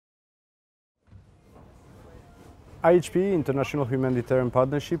IHP, International Humanitarian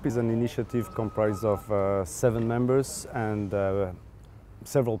Partnership, is an initiative comprised of 7 members and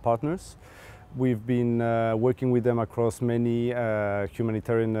several partners. We've been working with them across many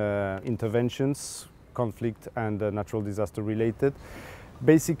humanitarian interventions, conflict and natural disaster related.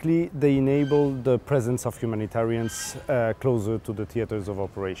 Basically, they enable the presence of humanitarians closer to the theaters of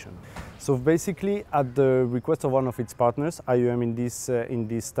operation. So basically, at the request of one of its partners, IOM in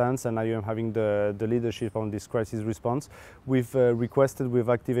this stance, and IOM having the leadership on this crisis response, we've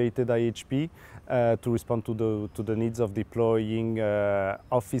activated IHP to respond to the needs of deploying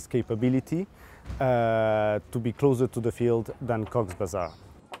office capability to be closer to the field than Cox's Bazar.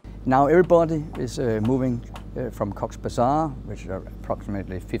 Now everybody is moving from Cox's Bazar, which is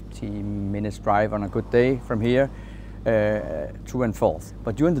approximately 15 minutes drive on a good day from here, to and forth.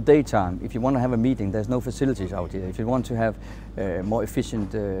 But during the daytime, if you want to have a meeting, there's no facilities out here. If you want to have more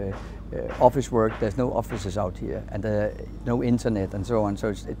efficient office work, there's no offices out here, and no internet and so on.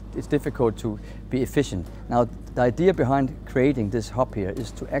 So it's difficult to be efficient. Now the idea behind creating this hub here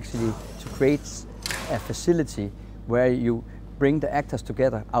is to create a facility where you bring the actors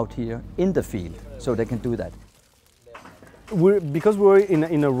together out here in the field, so they can do that. Because we're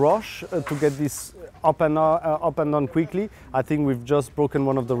in a rush to get this up and on quickly, I think we've just broken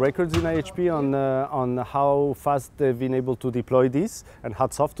one of the records in IHP on how fast they've been able to deploy this, and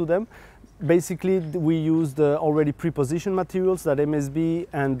hats off to them. Basically, we used already pre-positioned materials that MSB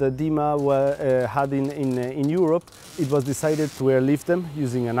and DIMA had in Europe. It was decided to airlift them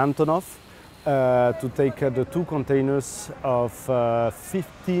using an Antonov. To take the 2 containers of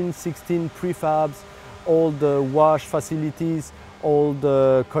 15, 16 prefabs, all the wash facilities, all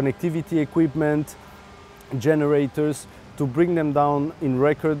the connectivity equipment, generators, to bring them down in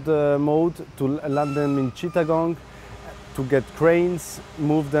record mode, to land them in Chittagong, to get cranes,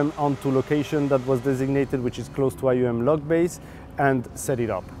 move them onto location that was designated, which is close to IOM log base, and set it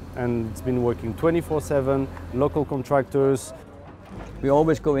up. And it's been working 24/7, local contractors. We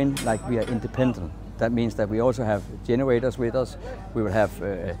always go in like we are independent. That means that we also have generators with us. We will have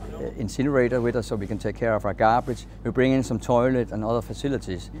incinerator with us so we can take care of our garbage. We bring in some toilet and other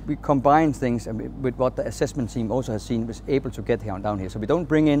facilities. We combine things with what the assessment team also has seen was able to get down here. So we don't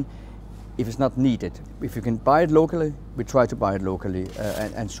bring in if it's not needed. If you can buy it locally, we try to buy it locally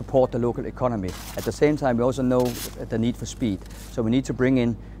and support the local economy. At the same time, we also know the need for speed. So we need to bring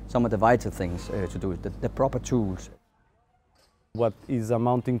in some of the vital things to do it, the proper tools. What is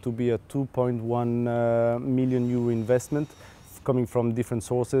amounting to be a 2.1 million euro investment coming from different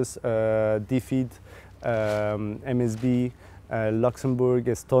sources, DFID, MSB, Luxembourg,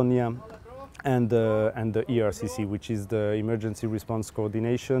 Estonia, and the ERCC, which is the Emergency Response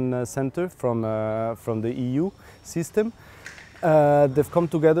Coordination Center from the EU system. They've come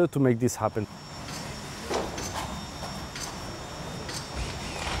together to make this happen.